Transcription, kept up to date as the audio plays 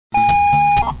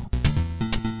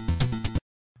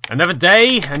Another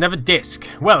day, another disc.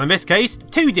 Well, in this case,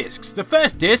 2 discs. The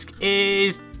first disc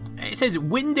is, it says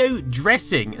window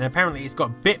dressing, and apparently it's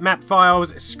got bitmap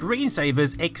files,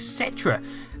 screensavers, etc.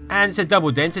 And it's a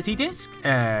double density disc,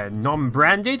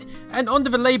 non-branded. And under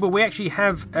the label, we actually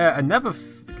have another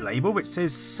label which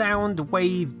says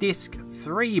Soundwave Disc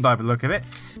 3 by the look of it,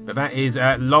 but that is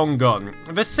long gone.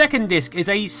 The second disc is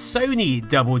a Sony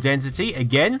double density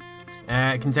again.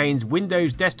 It contains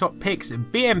Windows desktop pics,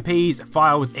 BMPs,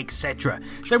 files, etc.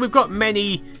 So we've got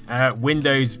many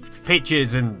Windows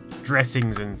pictures and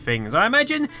dressings and things, I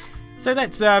imagine. So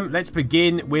let's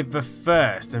begin with the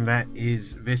first, and that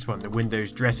is this one, the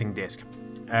Windows dressing disk.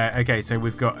 Okay, so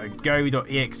we've got a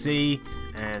go.exe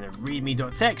and a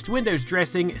readme.txt, Windows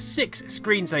dressing, 6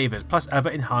 screensavers, plus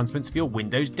other enhancements for your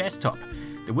Windows desktop.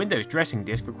 The Windows dressing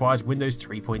disk requires Windows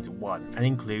 3.1 and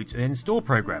includes an install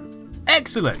program.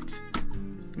 Excellent!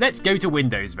 Let's go to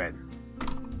Windows then.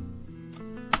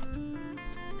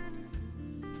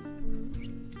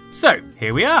 So,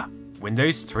 here we are.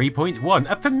 Windows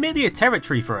 3.1, a familiar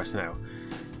territory for us now.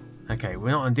 Okay,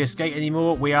 we're not on disk 8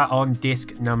 anymore, we are on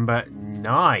disk number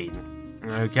 9.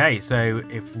 Okay, so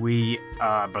if we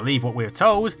believe what we're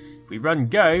told, we run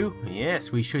go,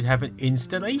 yes, we should have an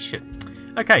installation.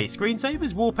 Okay,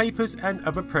 screensavers, wallpapers, and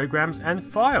other programs and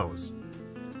files.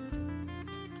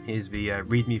 Here's the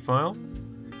readme file.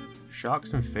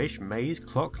 Sharks and fish, maze,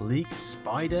 clock, leak,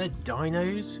 spider,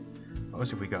 dinos. What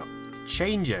else have we got?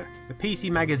 Changer. The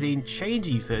PC Magazine Changer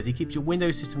utility keeps your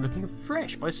Windows system looking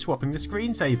fresh by swapping the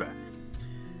screensaver.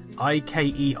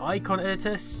 IKE icon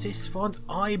editor, sysfont,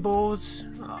 eyeballs.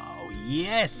 Oh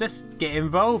yes, let's get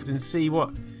involved and see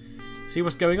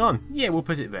what's going on. Yeah, we'll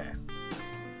put it there.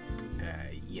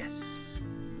 Yes.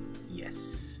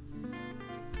 Yes.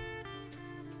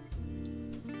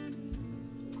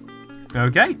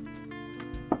 Okay.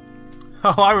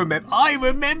 Oh, I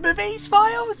remember these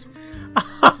files.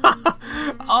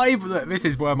 This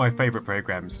is one of my favourite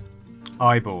programs.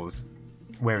 Eyeballs.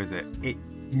 Where is it? It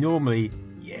normally,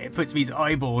 it puts these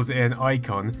eyeballs in an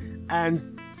icon,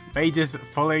 and they just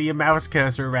follow your mouse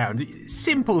cursor around.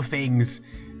 Simple things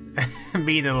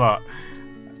mean a lot.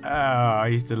 I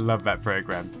used to love that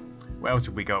program. What else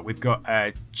have we got? We've got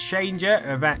a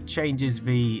changer. That changes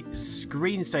the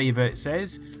screensaver, it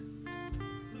says.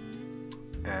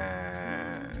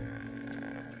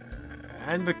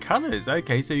 And the colours.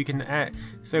 Okay, so you can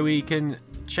we can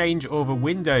change all the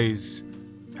Windows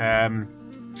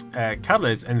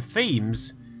colours and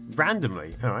themes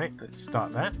randomly. All right, let's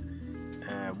start that.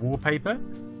 Wallpaper.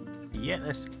 Yeah,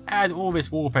 let's add all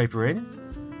this wallpaper in.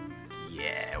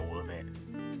 Yeah, all of it.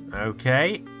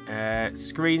 Okay.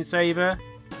 Screensaver.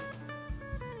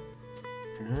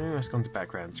 No, let's go on to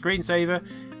background. Screensaver.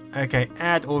 Okay,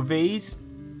 add all these.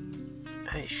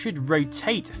 It should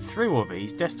rotate through all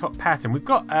these. Desktop pattern. We've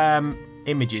got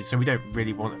images, so we don't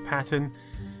really want a pattern.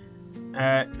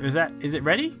 Is it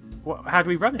ready? How do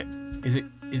we run it?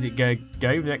 Is it go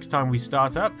next time we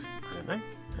start up? I don't know.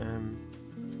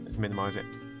 Let's minimize it.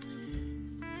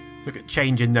 Look at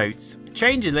Changer notes.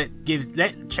 Changer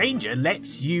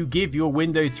lets you give your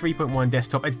Windows 3.1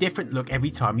 desktop a different look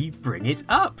every time you bring it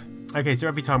up. Okay, so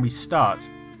every time we start.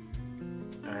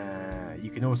 You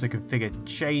can also configure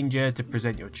Changer to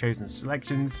present your chosen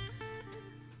selections.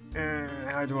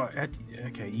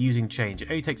 Okay, using Changer.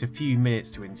 It only takes a few minutes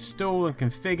to install and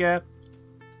configure.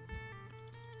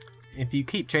 If you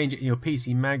keep changing in your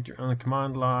PC Mag on the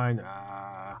command line,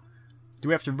 do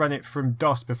we have to run it from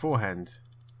DOS beforehand?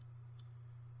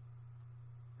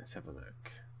 Let's have a look.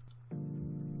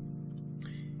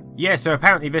 Yeah, so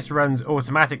apparently this runs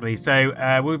automatically, so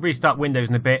we'll restart Windows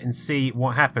in a bit and see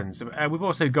what happens. We've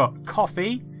also got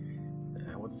coffee.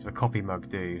 What does the coffee mug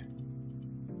do?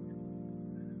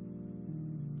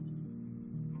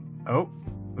 Oh,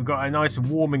 we've got a nice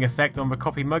warming effect on the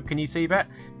coffee mug. Can you see that?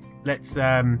 Let's,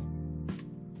 we'll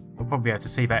probably be able to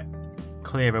see that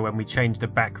clearer when we change the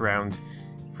background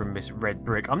from this red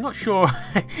brick. I'm not sure.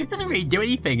 It doesn't really do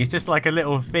anything. It's just like a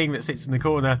little thing that sits in the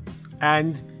corner.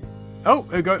 And oh,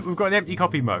 we've got an empty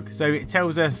coffee mug. So it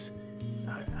tells us,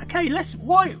 okay,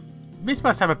 why? This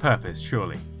must have a purpose,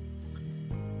 surely.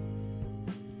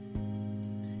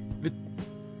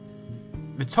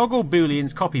 The toggle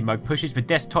boolean's coffee mug pushes the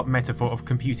desktop metaphor of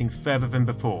computing further than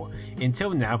before.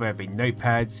 Until now, there have been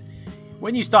notepads.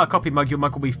 When you start a coffee mug, your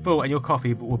mug will be full and your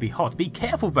coffee will be hot. Be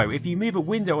careful though, if you move a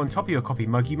window on top of your coffee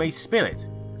mug, you may spill it,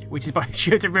 which is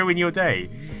sure to ruin your day.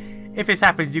 If this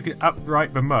happens, you can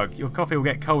upright the mug. Your coffee will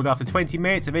get cold after 20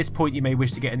 minutes. At this point, you may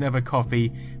wish to get another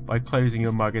coffee by closing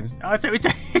your mug. So it's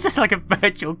just like a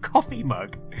virtual coffee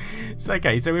mug. So,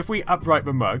 okay, so if we upright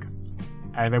the mug,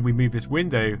 and then we move this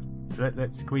window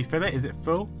Can we fill it? Is it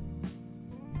full?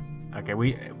 Okay,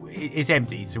 it's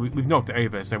empty, so we've knocked it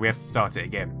over, so we have to start it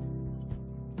again.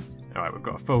 Alright, we've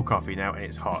got a full coffee now, and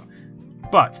it's hot.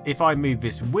 But if I move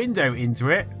this window into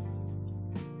it,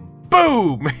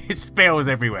 boom! It spills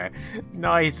everywhere.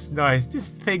 Nice, nice.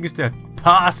 Just things to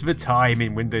pass the time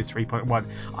in Windows 3.1.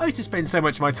 I used to spend so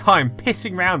much of my time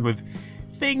pissing around with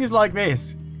things like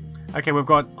this. Okay, we've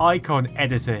got an icon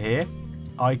editor here.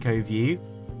 Ico view.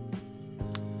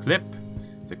 Clip.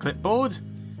 It's a clipboard.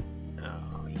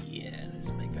 Oh yeah,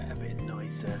 let's make that a bit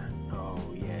nicer. Oh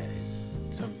yeah, it's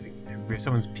something.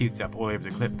 Someone's puked up all over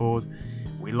the clipboard.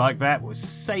 We like that. We'll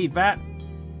save that.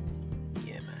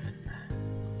 Yeah, man.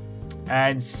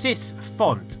 And sys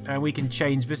font, and we can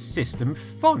change the system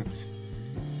font.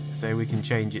 So we can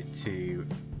change it to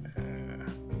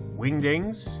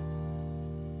Wingdings.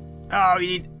 Oh,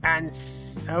 you need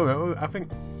oh, I think.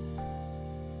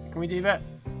 Can we do that?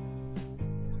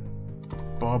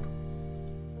 Bob.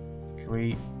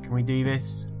 Can we do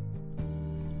this?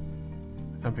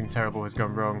 Something terrible has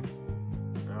gone wrong.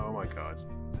 Oh my god.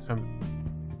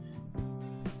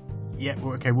 Yeah,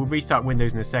 okay, we'll restart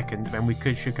Windows in a second, then we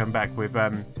should come back with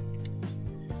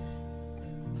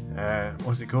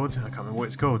what's it called? I can't remember what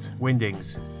it's called.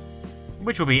 Wingdings.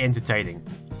 Which will be entertaining.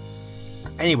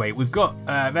 Anyway, we've got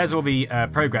there's all the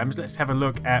programs. Let's have a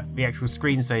look at the actual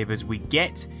screensavers we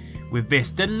get with this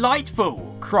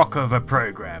delightful crock of a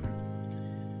program.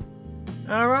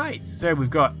 Alright, so we've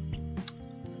got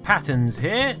patterns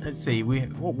here. Let's see,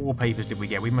 what wallpapers did we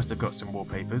get? We must have got some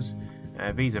wallpapers.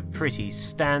 These are pretty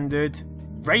standard.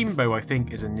 Rainbow, I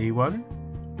think, is a new one.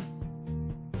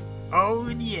 Oh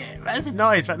yeah, that's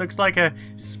nice. That looks like a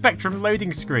Spectrum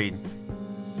loading screen.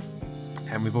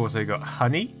 And we've also got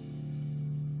honey.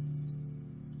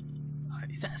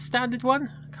 Is that a standard one?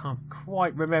 I can't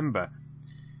quite remember.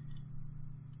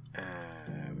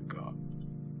 We've got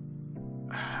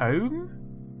home.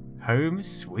 Home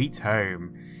sweet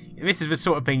home. This is the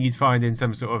sort of thing you'd find in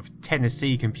some sort of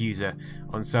Tennessee computer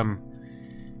on some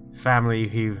family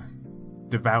who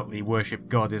devoutly worship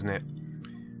God, isn't it?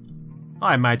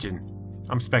 I imagine.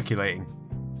 I'm speculating.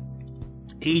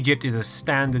 Egypt is a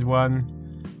standard one.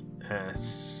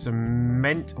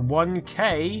 Cement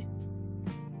 1K.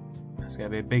 That's gonna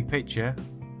be a big picture.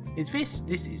 Is this?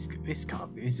 This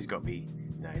can't be. This has got to be.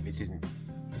 No, this isn't.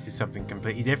 This is something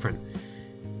completely different.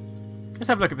 Let's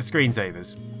have a look at the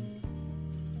screensavers.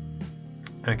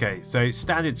 Okay, so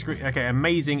standard screen. Okay,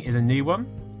 amazing is a new one.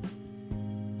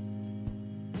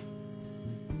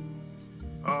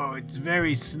 Oh, it's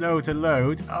very slow to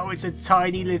load. Oh, it's a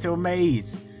tiny little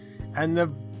maze, and the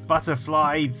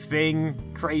butterfly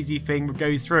thing, crazy thing,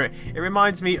 goes through it. It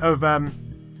reminds me of the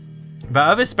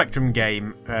other Spectrum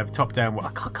game, top-down. I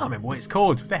can't remember what it's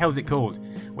called. What the hell is it called?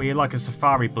 Where you're like a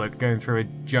safari bloke going through a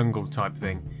jungle type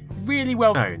thing. Really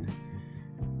well known.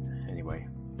 Anyway,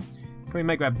 can we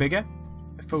make that bigger?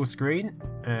 Full screen.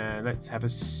 Let's have a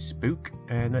spook,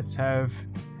 and let's have.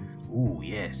 Ooh,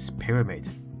 yes, pyramid.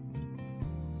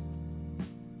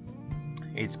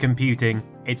 It's computing.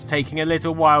 It's taking a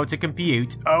little while to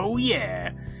compute. Oh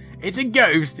yeah! It's a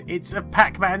ghost! It's a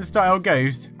Pac-Man style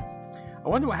ghost. I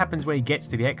wonder what happens when he gets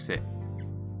to the exit.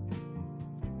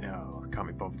 Oh, I can't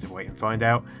be bothered to wait and find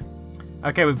out.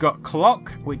 Okay, we've got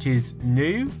clock, which is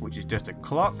new, which is just a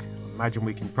clock. I imagine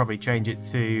we can probably change it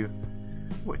to...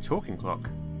 Oh, a talking clock.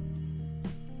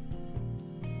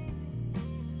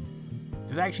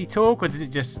 Does it actually talk, or does it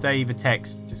just say the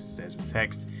text? It just says the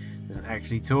text. Doesn't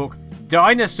actually talk.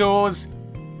 Dinosaurs!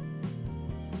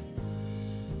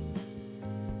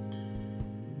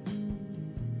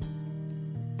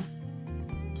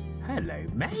 Hello,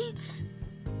 mate.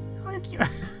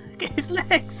 Look at his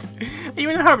legs. Are you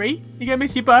in a hurry? You gonna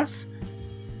miss your bus?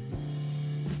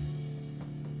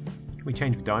 Can we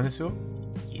change the dinosaur?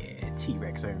 Yeah,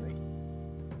 T-Rex only.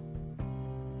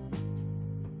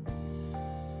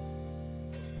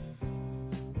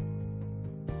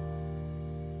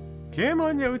 Come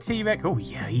on, little T-Rex. Oh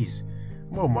yeah, he's.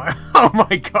 Oh my! Oh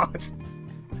my God!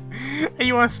 Are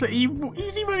you on? Is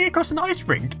he running across an ice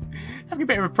rink? Having a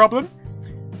bit of a problem.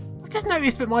 I just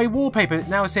noticed that my wallpaper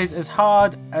now says as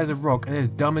hard as a rock and as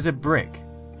dumb as a brick.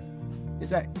 Is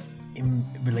that in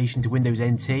relation to Windows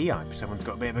NT? Someone's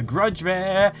got a bit of a grudge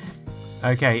there.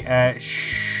 Okay,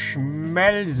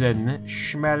 Schmelzen.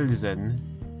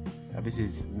 This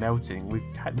is melting. We've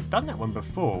done that one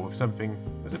before with something.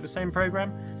 Was it the same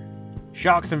program?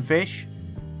 Sharks and fish.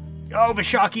 Oh, the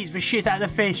shark eats the shit out of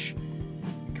the fish.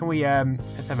 Can we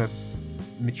let's have a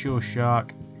mature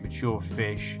shark, mature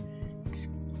fish.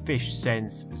 Fish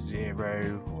sense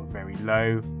 0 or very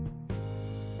low.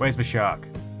 Where's the shark?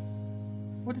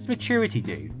 What does maturity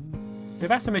do? So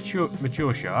that's a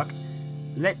mature shark.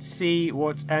 Let's see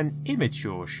what an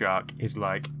immature shark is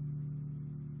like.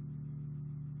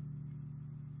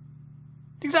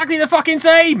 Exactly the fucking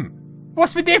same!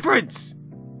 What's the difference?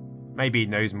 Maybe he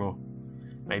knows more.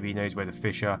 Maybe he knows where the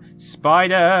fish are.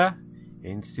 Spider!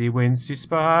 Incy wincy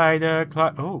spider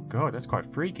oh god, that's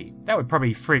quite freaky. That would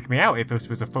probably freak me out if this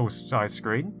was a full-size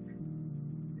screen.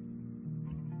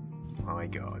 My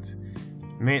god.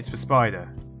 Minutes for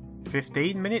spider.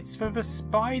 15 minutes for the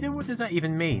spider? What does that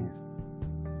even mean?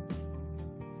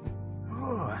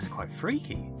 Oh, that's quite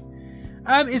freaky.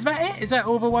 Is that it? Is that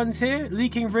all the ones here?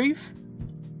 Leaking roof?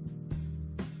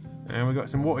 And we've got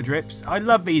some water drips. I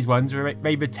love these ones where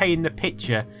they retain the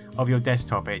picture of your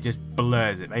desktop. It just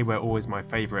blurs it. They were always my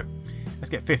favourite. Let's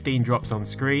get 15 drops on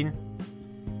screen.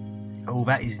 Oh,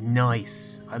 that is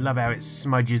nice. I love how it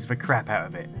smudges the crap out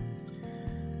of it.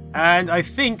 And I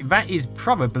think that is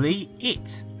probably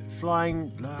it. Flying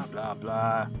blah blah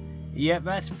blah. Yeah,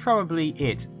 that's probably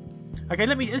it. Okay,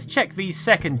 let's check the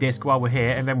second disk while we're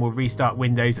here, and then we'll restart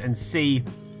Windows and see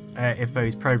if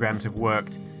those programs have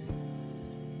worked.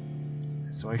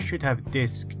 So I should have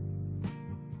disk.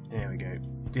 There we go.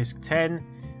 Disk 10.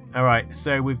 Alright,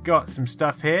 so we've got some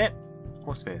stuff here.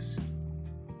 What's this?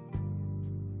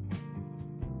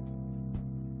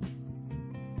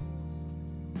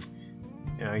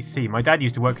 I see. My dad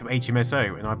used to work for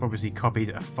HMSO, and I've obviously copied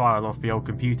a file off the old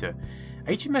computer.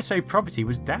 HMSO property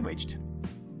was damaged.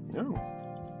 Oh.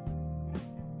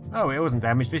 Oh, it wasn't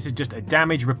damaged. This is just a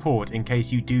damage report in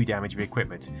case you do damage the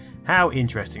equipment. How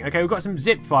interesting. Okay, we've got some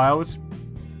zip files.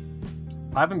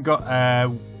 I haven't got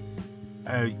a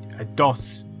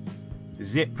DOS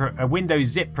zip, a Windows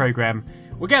zip program.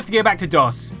 We're gonna have to go back to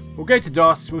DOS. We'll go to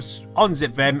DOS. We'll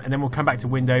unzip them, and then we'll come back to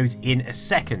Windows in a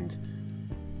second.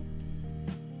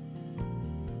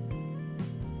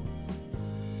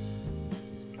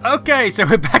 Okay, so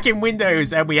we're back in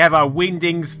Windows, and we have our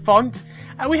Wingdings font,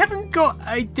 and we haven't got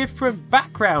a different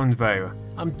background though.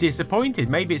 I'm disappointed.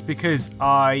 Maybe it's because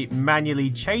I manually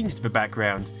changed the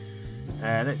background.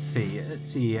 Let's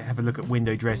see, have a look at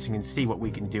window dressing and see what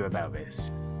we can do about this.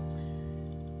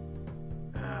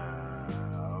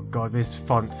 Oh god, this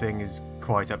font thing is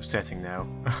quite upsetting now.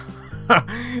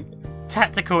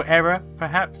 Tactical error,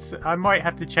 perhaps. I might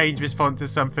have to change this font to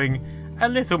something a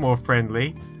little more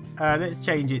friendly. Let's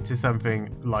change it to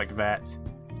something like that,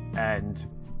 and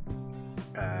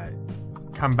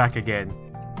come back again.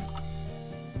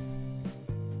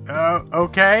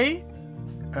 Okay.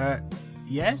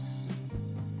 Yes.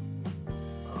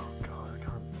 Oh god,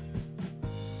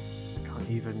 I can't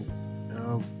even.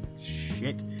 Oh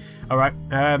shit. All right.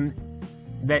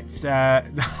 Let's.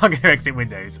 I'm gonna exit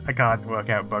Windows. I can't work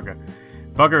out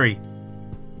buggery.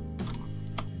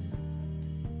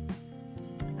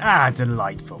 Ah,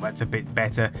 delightful. That's a bit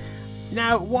better.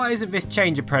 Now, why isn't this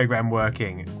changer program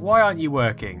working? Why aren't you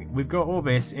working? We've got all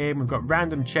this in. We've got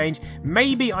random change.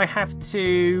 Maybe I have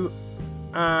to...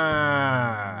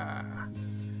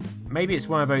 maybe it's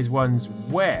one of those ones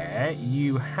where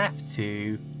you have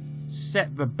to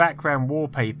set the background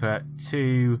wallpaper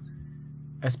to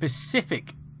a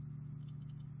specific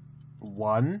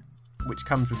one, which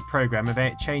comes with the program, and then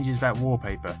it changes that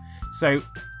wallpaper. So...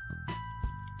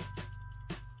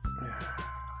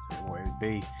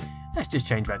 be. Let's just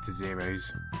change that to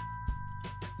zeros.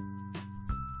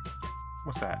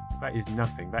 What's that? That is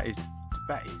nothing. That is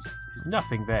there's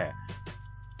nothing there.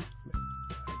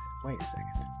 Wait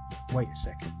a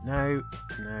second. No.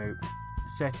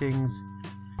 Settings.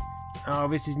 Oh,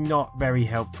 this is not very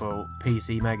helpful.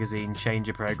 PC Magazine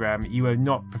Changer program. You have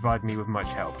not provided me with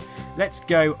much help. Let's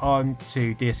go on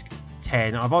to disk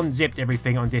 10. I've unzipped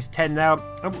everything on disk 10 now.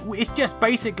 It's just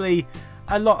basically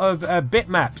a lot of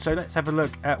bitmaps, so let's have a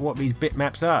look at what these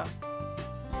bitmaps are.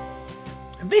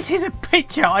 This is a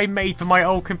picture I made for my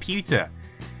old computer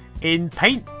in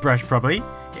Paintbrush, probably.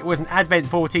 It was an Advent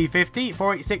 4250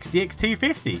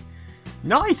 486DX250.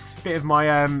 Nice bit of my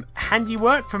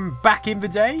handiwork from back in the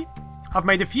day. I've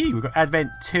made a few. We've got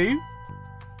Advent 2,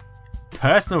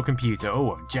 personal computer.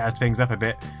 Oh, I've jazzed things up a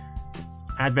bit.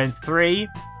 Advent 3.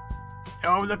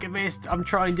 Oh, look at this. I'm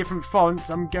trying different fonts.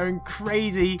 I'm going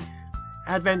crazy.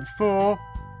 Advent 4.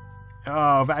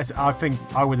 Oh, I think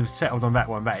I would have settled on that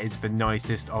one. That is the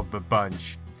nicest of the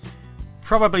bunch.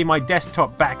 Probably my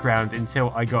desktop background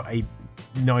until I got a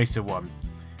nicer one.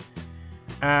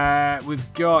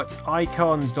 We've got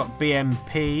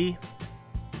icons.bmp.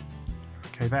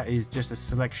 Okay, that is just a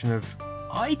selection of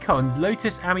icons.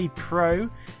 Lotus Ami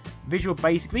Pro, Visual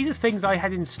Basic. These are things I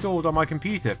had installed on my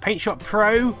computer. PaintShop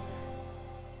Pro.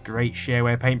 Great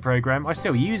shareware paint program. I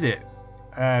still use it.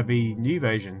 The new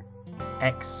version,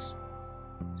 X.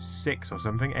 X6 or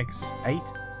something.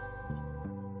 X8.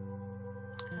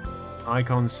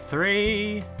 Icons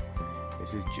 3.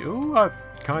 This is... Ooh, I've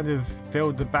kind of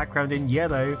filled the background in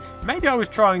yellow. Maybe I was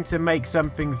trying to make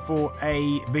something for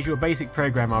a Visual Basic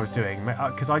program I was doing.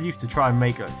 Because I used to try and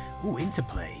make... Ooh,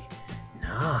 interplay.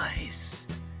 Nice.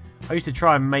 I used to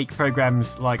try and make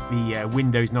programs like the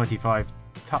Windows 95...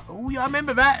 Oh, yeah, I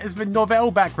remember that as the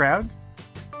Novell background.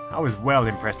 I was well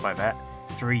impressed by that.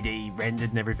 3D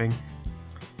rendered and everything.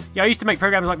 Yeah, I used to make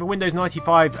programs like the Windows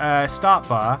 95 start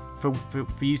bar for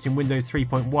use in Windows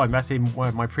 3.1. That's in one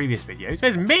of my previous videos.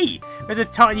 There's me! There's a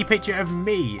tiny picture of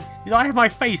me. Did I have my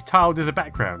face tiled as a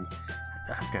background?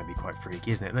 That's going to be quite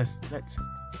freaky, isn't it? Let's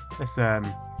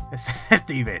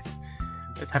do this.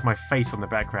 Let's have my face on the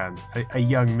background. A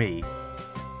young me.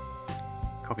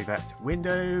 Copy that to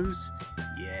Windows.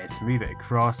 Yes, move it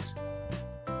across.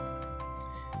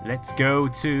 Let's go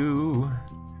to...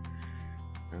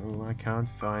 Oh, I can't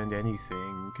find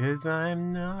anything, because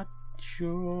I'm not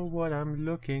sure what I'm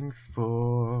looking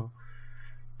for.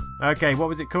 Okay, what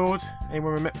was it called?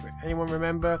 Anyone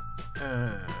remember?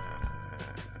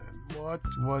 What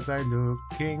was I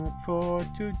looking for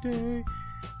today?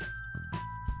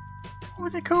 What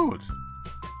was it called?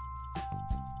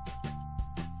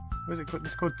 What was it called?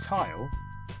 It's called Tile.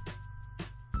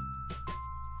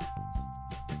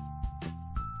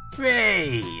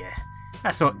 Hey!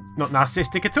 That's not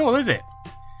narcissistic at all, is it?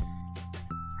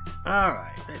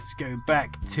 Alright, let's go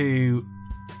back to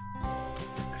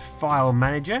File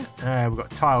Manager. We've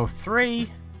got Tile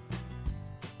 3.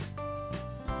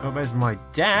 Oh, there's my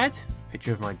dad.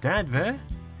 Picture of my dad there.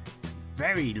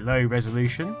 Very low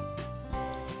resolution.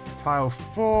 Tile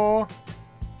 4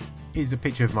 is a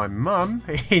picture of my mum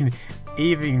in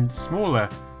even smaller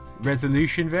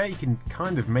resolution there. You can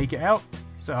kind of make it out.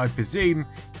 So I presume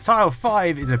Tile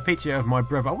 5 is a picture of my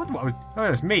brother. I wonder what was...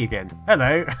 Oh, it's me again.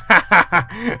 Hello.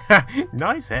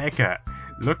 Nice haircut.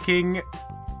 Looking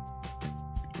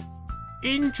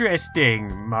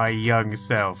interesting, my young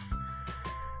self.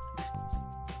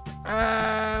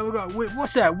 We've got...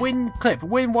 What's that? WinClip.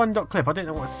 Win1.clip. I don't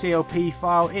know what a CLP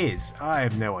file is. I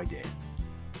have no idea.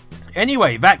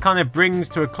 Anyway, that kind of brings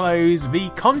to a close the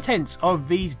contents of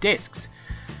these discs.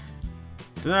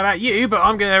 Don't know about you, but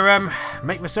I'm going to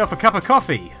make myself a cup of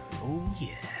coffee. Oh,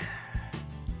 yeah.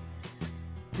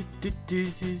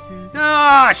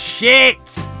 Ah,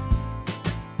 shit!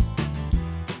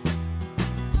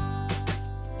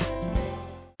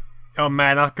 Oh,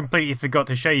 man, I completely forgot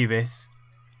to show you this.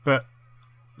 But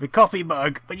the coffee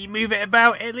mug, when you move it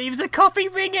about, it leaves a coffee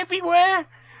ring everywhere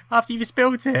after you've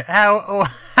spilled it. How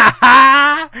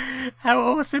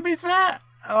awesome is that?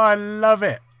 Oh, I love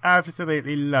it.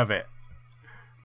 Absolutely love it.